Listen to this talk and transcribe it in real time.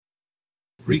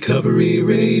Recovery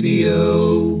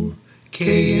Radio,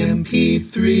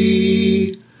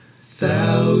 KMP3,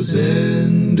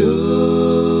 1000 Oaks.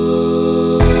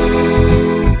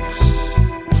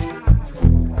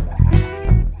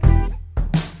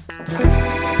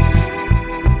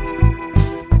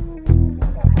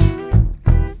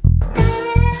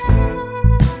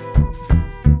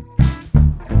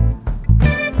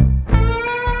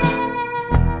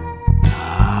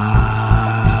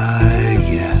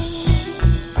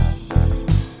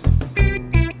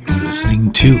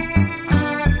 To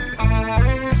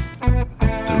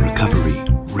the Recovery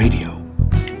Radio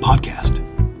podcast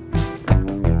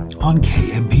on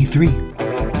KMP3.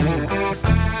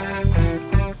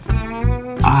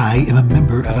 I am a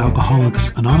member of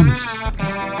Alcoholics Anonymous,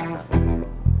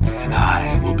 and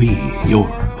I will be your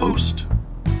host.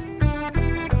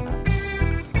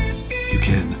 You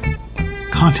can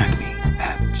contact me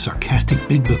at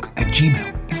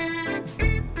sarcasticbigbook@gmail.com.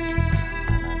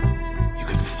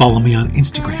 Follow me on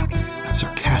Instagram at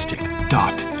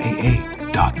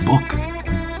sarcastic.aa.book.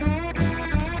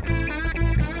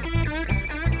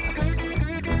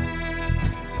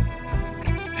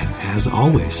 And as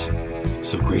always,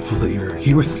 so grateful that you're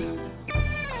here with me.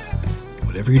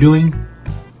 Whatever you're doing,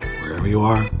 wherever you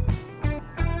are,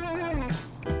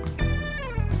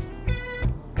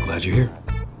 glad you're here.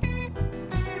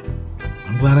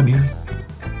 I'm glad I'm here.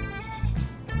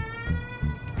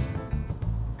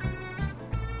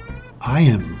 I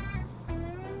am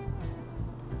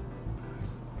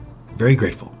very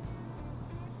grateful.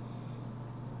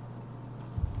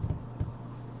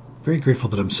 Very grateful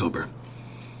that I'm sober.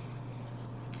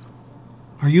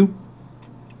 Are you?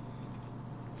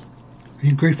 Are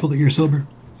you grateful that you're sober?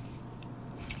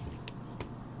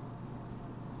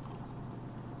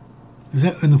 Is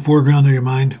that in the foreground of your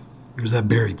mind, or is that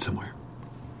buried somewhere?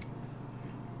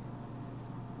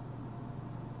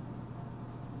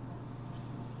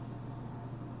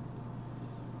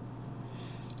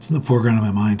 It's in the foreground of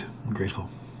my mind. I'm grateful.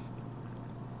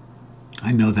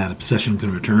 I know that obsession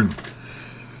can return.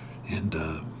 And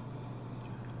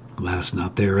glad it's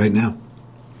not there right now.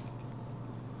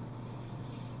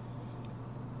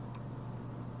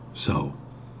 So,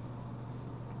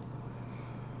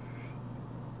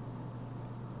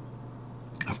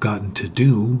 I've gotten to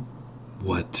do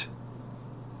what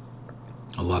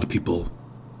a lot of people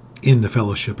in the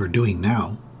fellowship are doing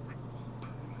now.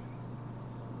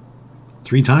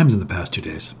 3 times in the past 2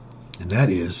 days, and that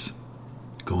is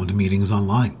going to meetings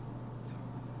online.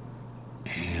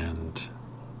 And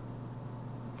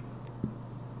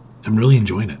I'm really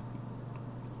enjoying it.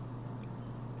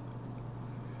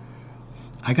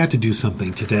 I got to do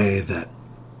something today that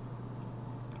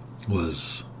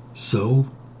was so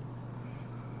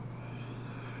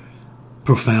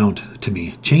profound to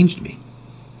me, changed me.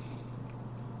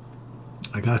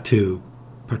 I got to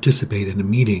participate in a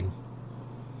meeting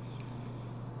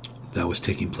that was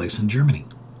taking place in Germany.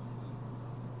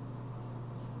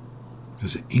 It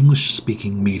was an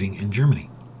English-speaking meeting in Germany.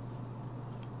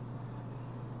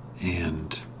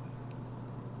 And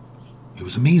it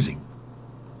was amazing.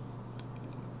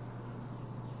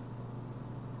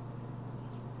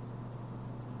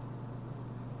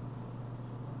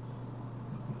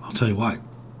 I'll tell you why.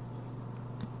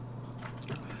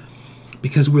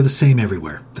 Because we're the same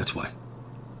everywhere. That's why.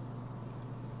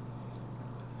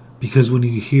 Because when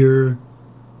you hear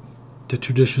the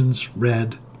traditions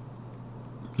read,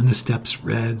 and the steps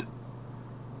read,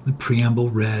 the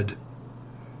preamble read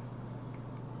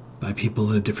by people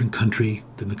in a different country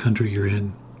than the country you're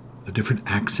in, a different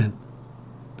accent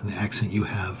than the accent you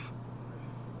have,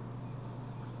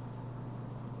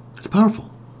 it's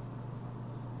powerful.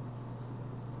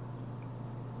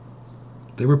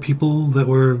 There were people that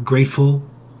were grateful,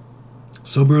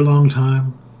 sober a long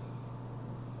time,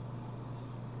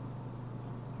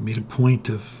 made a point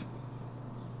of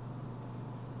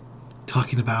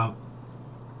talking about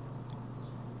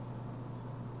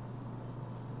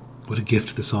what a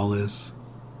gift this all is.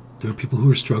 There are people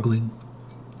who are struggling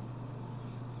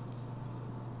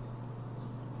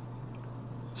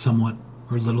somewhat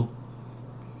or little.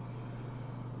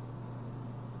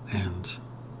 And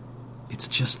it's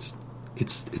just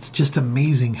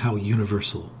amazing how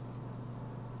universal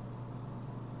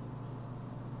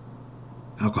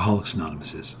Alcoholics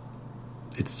Anonymous is.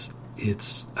 It's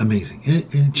amazing. And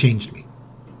it changed me.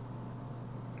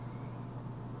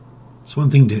 It's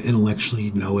one thing to intellectually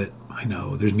know it. I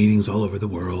know there's meetings all over the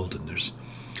world, and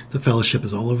the fellowship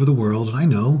is all over the world, and I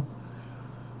know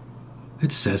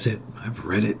it says it. I've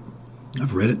read it.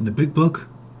 I've read it in the big book.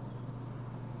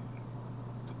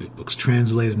 The big book's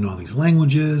translated in all these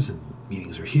languages, and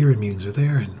meetings are here and meetings are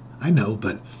there, and I know,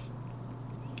 but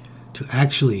to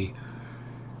actually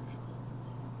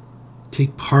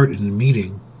take part in a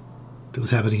meeting that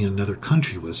was happening in another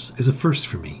country is a first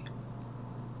for me.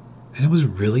 And it was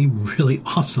really, really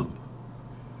awesome.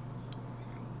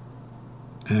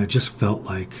 And I just felt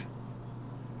like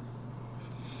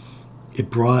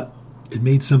it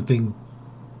made something.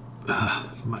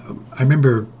 I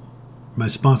remember my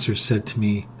sponsor said to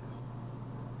me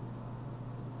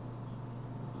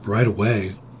right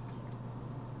away,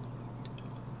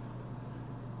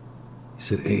 he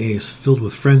said, AA is filled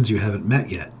with friends you haven't met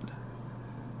yet.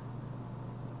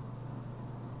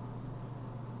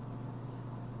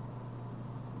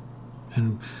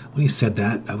 And when he said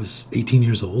that, I was 18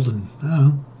 years old, and I don't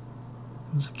know,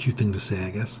 it was a cute thing to say, I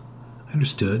guess. I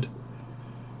understood.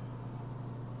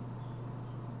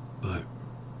 But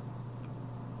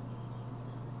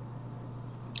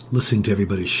listening to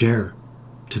everybody share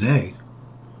today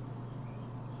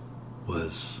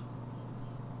was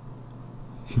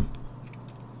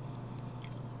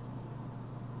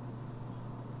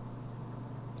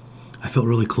I felt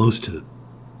really close to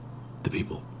the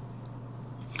people.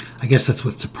 I guess that's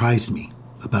what surprised me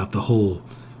about the whole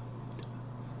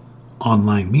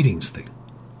online meetings thing,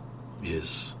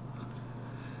 is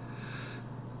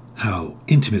how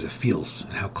intimate it feels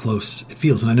and how close it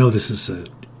feels. And I know this is an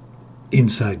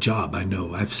inside job. I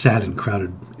know I've sat in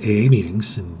crowded AA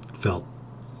meetings and felt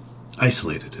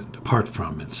isolated and apart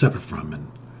from and separate from,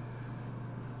 and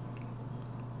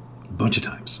a bunch of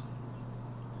times.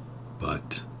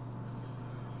 But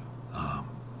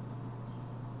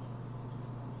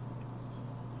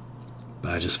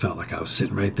I just felt like I was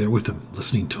sitting right there with him,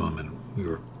 listening to him, and we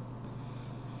were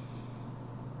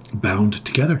bound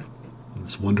together in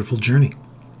this wonderful journey.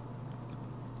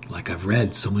 Like I've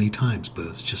read so many times, but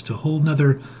it's just a whole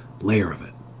nother layer of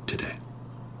it today.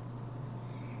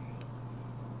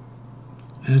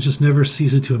 And it just never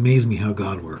ceases to amaze me how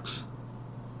God works.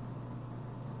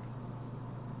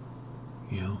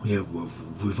 You know,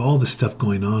 we've all this stuff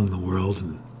going on in the world,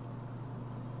 and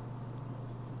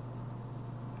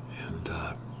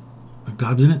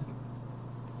God's in it.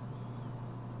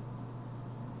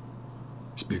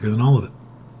 He's bigger than all of it.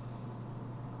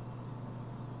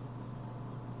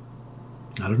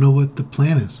 I don't know what the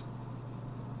plan is,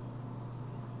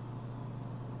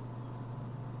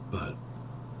 but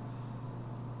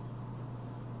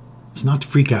it's not to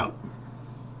freak out.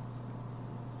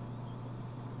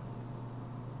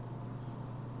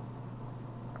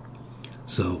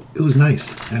 So it was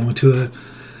nice. I went to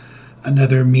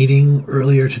another meeting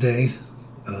earlier today,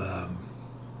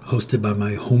 hosted by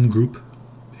my home group,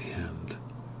 and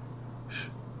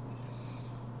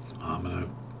I'm gonna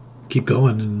keep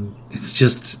going. And it's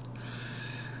just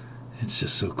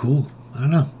so cool. I don't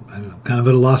know. I'm kind of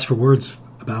at a loss for words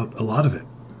about a lot of it.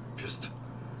 Just,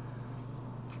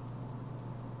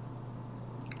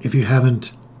 if you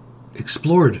haven't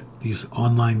explored these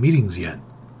online meetings yet,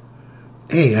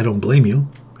 A, I don't blame you,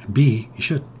 and B, you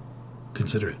should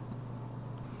consider it.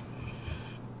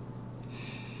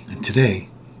 And today,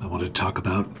 I wanted to talk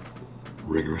about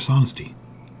rigorous honesty.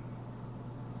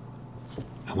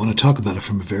 I want to talk about it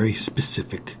from a very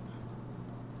specific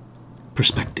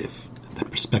perspective. And that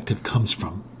perspective comes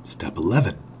from step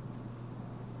 11.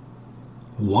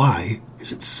 Why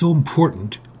is it so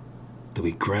important that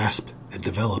we grasp and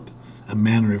develop a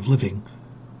manner of living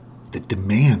that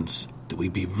demands that we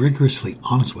be rigorously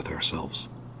honest with ourselves?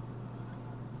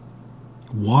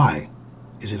 Why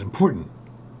is it important?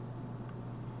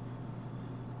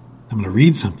 I'm going to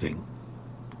read something,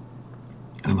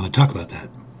 and I'm going to talk about that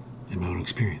in my own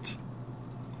experience.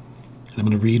 And I'm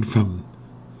going to read from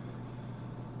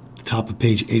the top of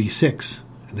page 86,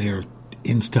 and they are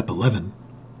in step 11.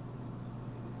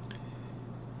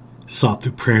 Sought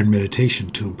through prayer and meditation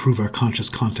to improve our conscious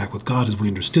contact with God as we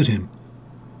understood Him,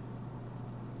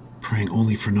 praying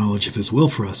only for knowledge of His will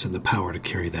for us and the power to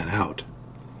carry that out.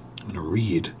 I'm going to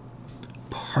read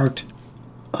part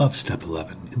of step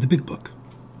 11 in the Big Book.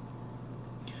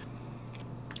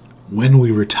 When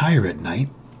we retire at night,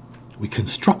 we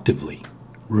constructively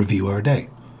review our day.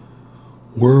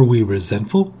 Were we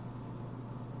resentful,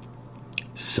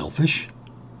 selfish,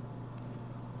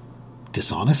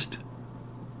 dishonest,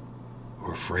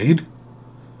 or afraid?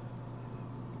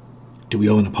 Do we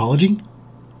owe an apology?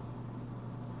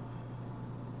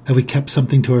 Have we kept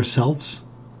something to ourselves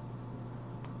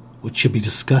which should be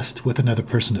discussed with another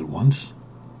person at once?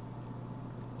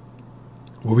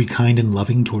 Were we kind and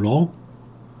loving toward all?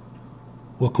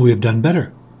 What could we have done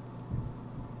better?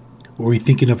 Were we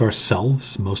thinking of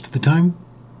ourselves most of the time?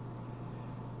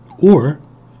 Or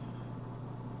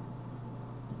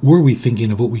were we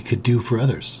thinking of what we could do for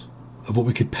others of what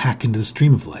we could pack into the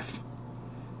stream of life.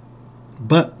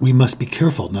 But we must be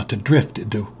careful not to drift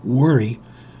into worry,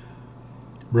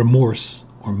 remorse,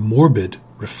 or morbid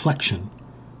reflection,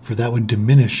 for that would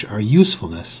diminish our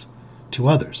usefulness to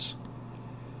others.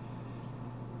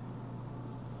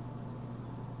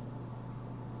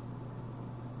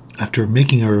 After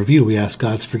making our review, we ask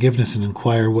God's forgiveness and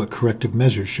inquire what corrective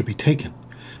measures should be taken.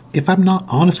 If I'm not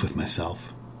honest with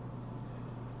myself,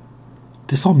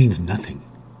 this all means nothing.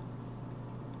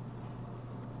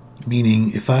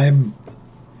 Meaning, if I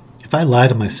lie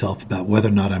to myself about whether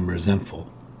or not I'm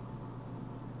resentful,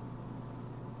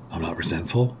 I'm not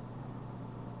resentful.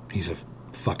 He's a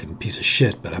fucking piece of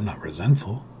shit, but I'm not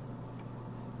resentful.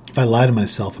 If I lie to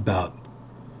myself about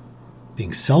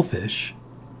being selfish,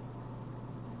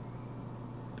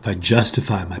 if I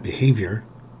justify my behavior,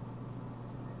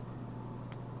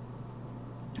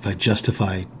 if I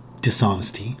justify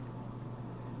dishonesty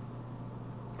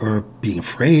or being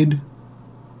afraid,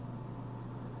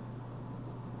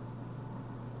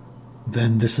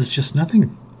 then this is just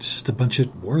nothing. It's just a bunch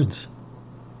of words.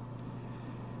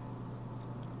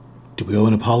 Do we owe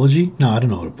an apology? No, I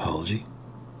don't owe an apology.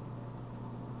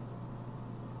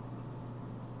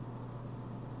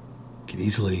 I can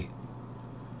easily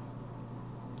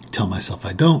tell myself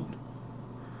I don't.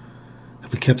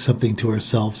 Have we kept something to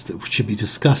ourselves that should be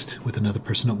discussed with another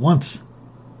person at once?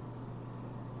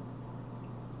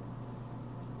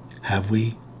 Have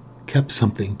we kept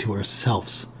something to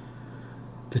ourselves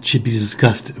that should be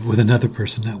discussed with another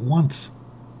person at once?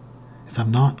 If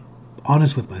I'm not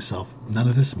honest with myself, none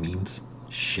of this means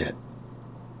shit.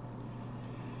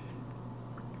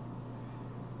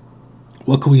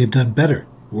 What could we have done better?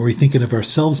 Were we thinking of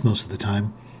ourselves most of the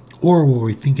time? Or were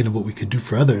we thinking of what we could do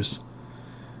for others?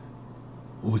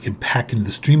 What we can pack into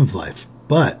the stream of life?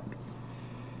 But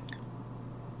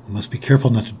we must be careful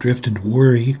not to drift into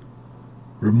worry,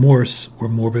 remorse, or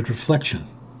morbid reflection.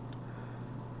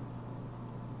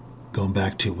 Going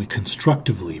back to, we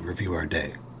constructively review our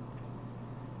day.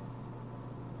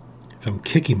 If I'm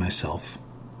kicking myself,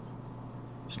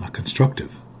 it's not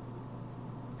constructive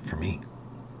for me.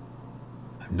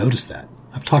 I've noticed that.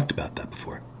 I've talked about that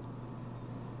before.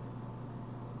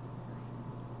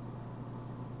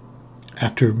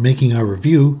 After making our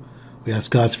review, we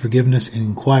ask God's forgiveness and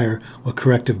inquire what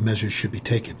corrective measures should be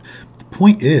taken. The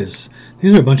point is,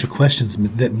 these are a bunch of questions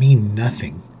that mean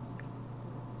nothing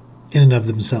in and of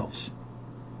themselves.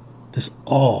 This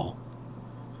all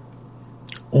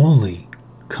only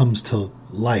comes to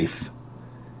life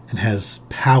and has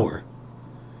power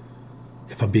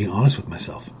if I'm being honest with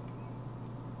myself.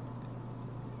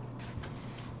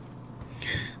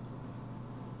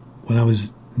 When I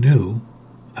was new,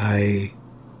 I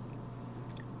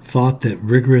thought that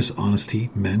rigorous honesty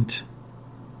meant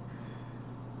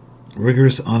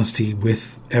rigorous honesty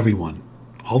with everyone,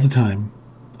 all the time,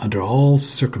 under all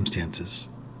circumstances,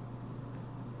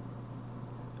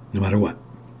 no matter what.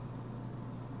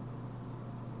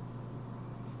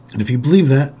 And if you believe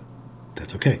that,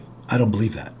 that's okay. I don't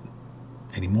believe that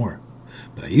anymore.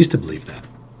 But I used to believe that.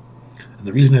 And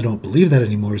the reason I don't believe that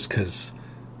anymore is because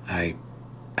I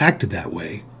acted that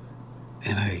way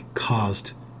and I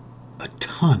caused a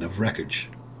ton of wreckage.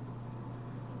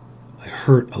 I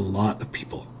hurt a lot of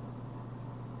people.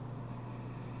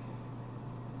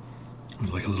 I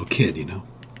was like a little kid, you know.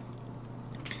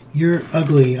 You're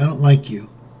ugly, I don't like you.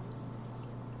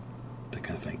 That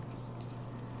kind of thing.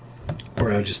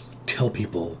 Or I would just tell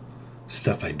people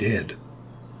stuff I did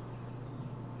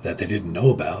that they didn't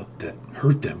know about, that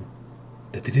hurt them,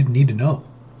 that they didn't need to know.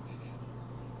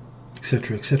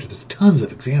 Etc., etc. There's tons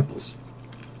of examples.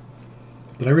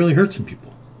 But I really hurt some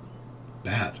people.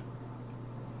 Bad.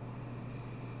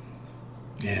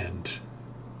 And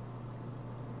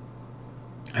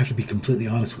I have to be completely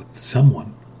honest with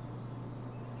someone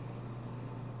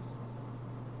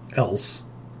else,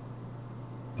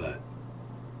 but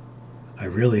I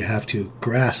really have to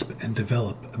grasp and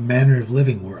develop a manner of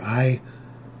living where I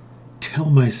tell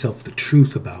myself the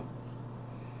truth about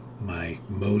my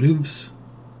motives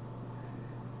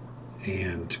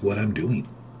and what I'm doing.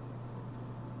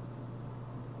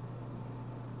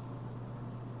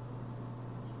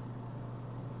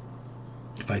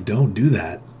 If I don't do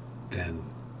that, then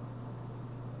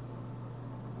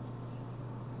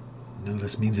none of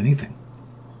this means anything.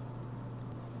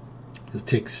 It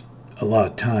takes a lot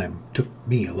of time, took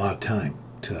me a lot of time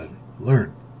to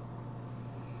learn.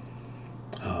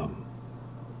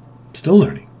 Still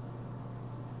learning.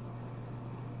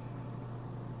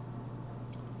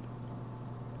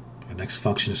 Our next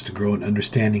function is to grow in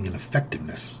understanding and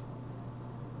effectiveness.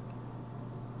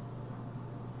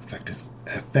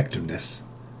 Effectiveness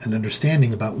an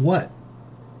understanding about what?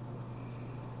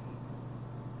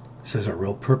 It says our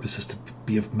real purpose is to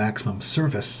be of maximum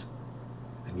service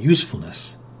and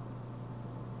usefulness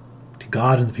to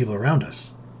God and the people around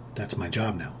us. That's my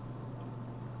job now.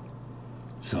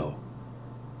 So,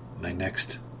 my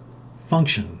next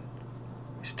function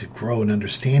is to grow an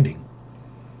understanding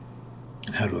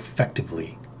and how to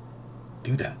effectively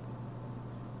do that.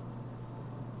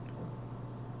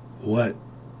 What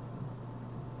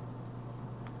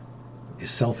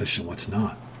is selfish and what's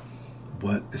not?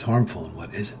 What is harmful and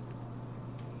what isn't?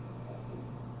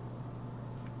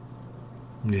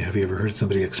 Have you ever heard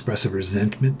somebody express a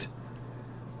resentment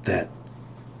that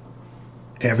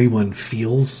everyone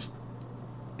feels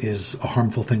is a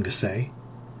harmful thing to say,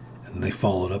 and they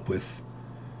follow it up with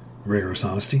rigorous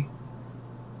honesty?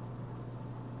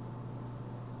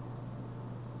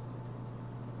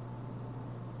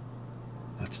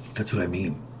 That's what I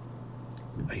mean.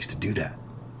 I used to do that.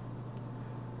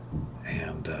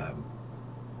 And,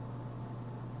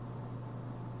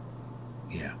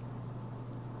 yeah.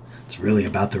 It's really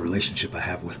about the relationship I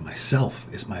have with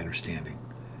myself, is my understanding.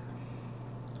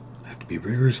 I have to be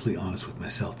rigorously honest with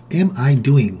myself. Am I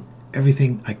doing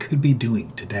everything I could be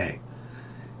doing today?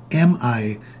 Am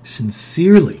I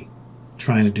sincerely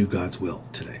trying to do God's will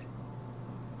today?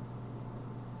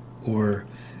 Or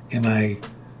am I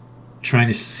trying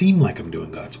to seem like I'm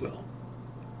doing God's will?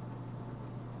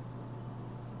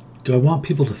 Do I want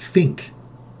people to think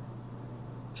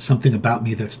something about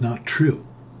me that's not true?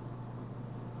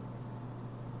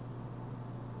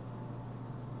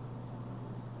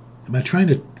 Am I trying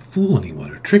to fool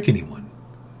anyone or trick anyone?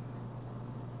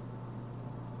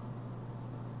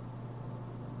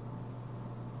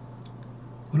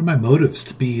 What are my motives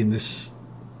to be in this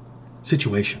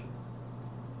situation?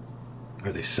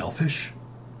 Are they selfish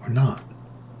or not?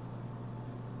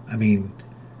 I mean,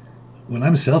 when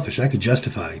I'm selfish, I could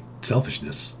justify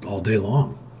selfishness all day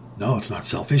long. No, it's not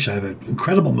selfish. I have an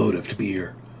incredible motive to be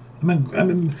here. My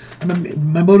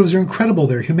motives are incredible.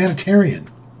 They're humanitarian.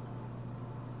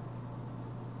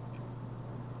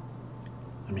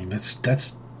 I mean,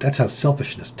 that's how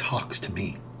selfishness talks to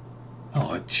me.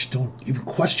 Oh, I just don't even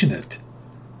question it.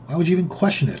 Why would you even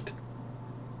question it?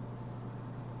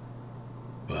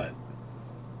 But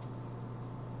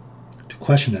to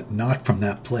question it not from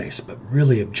that place, but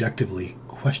really objectively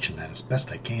question that as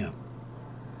best I can.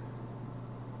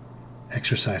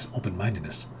 Exercise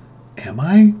open-mindedness. Am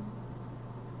I?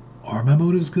 Are my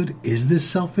motives good? Is this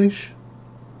selfish?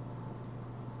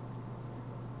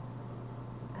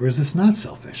 Or is this not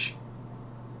selfish?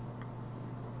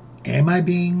 Am I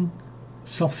being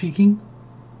self-seeking?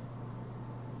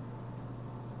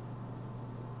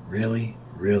 Really,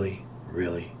 really,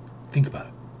 really think about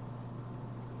it.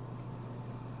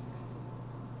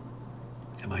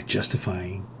 Am I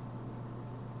justifying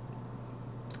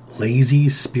lazy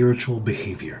spiritual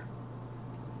behavior?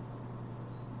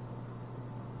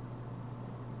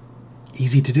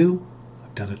 Easy to do.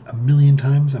 I've done it a million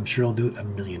times. I'm sure I'll do it a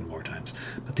million more times.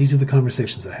 But these are the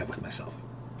conversations I have with myself.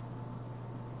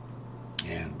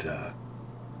 And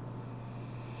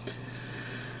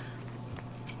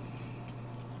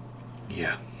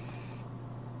yeah.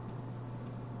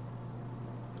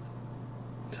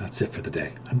 So that's it for the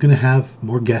day. I'm going to have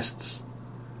more guests.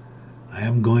 I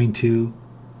am going to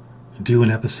do an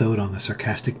episode on the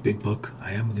Sarcastic Big Book.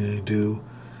 I am going to do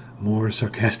more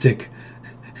sarcastic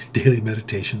daily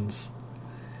meditations.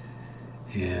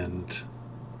 And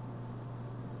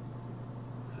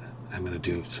I'm going to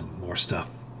do some more stuff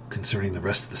concerning the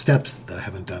rest of the steps that I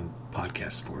haven't done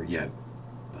podcasts for yet.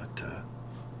 But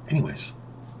anyways,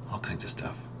 all kinds of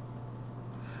stuff.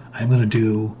 I'm going to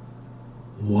do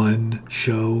one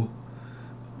show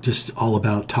just all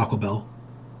about Taco Bell.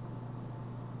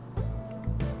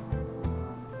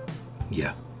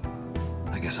 Yeah,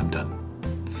 I guess I'm done.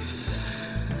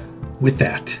 With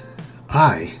that,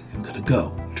 I am going to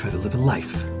go try to live a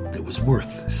life that was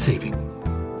worth saving.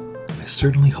 And I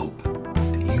certainly hope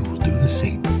that you will do the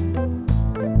same.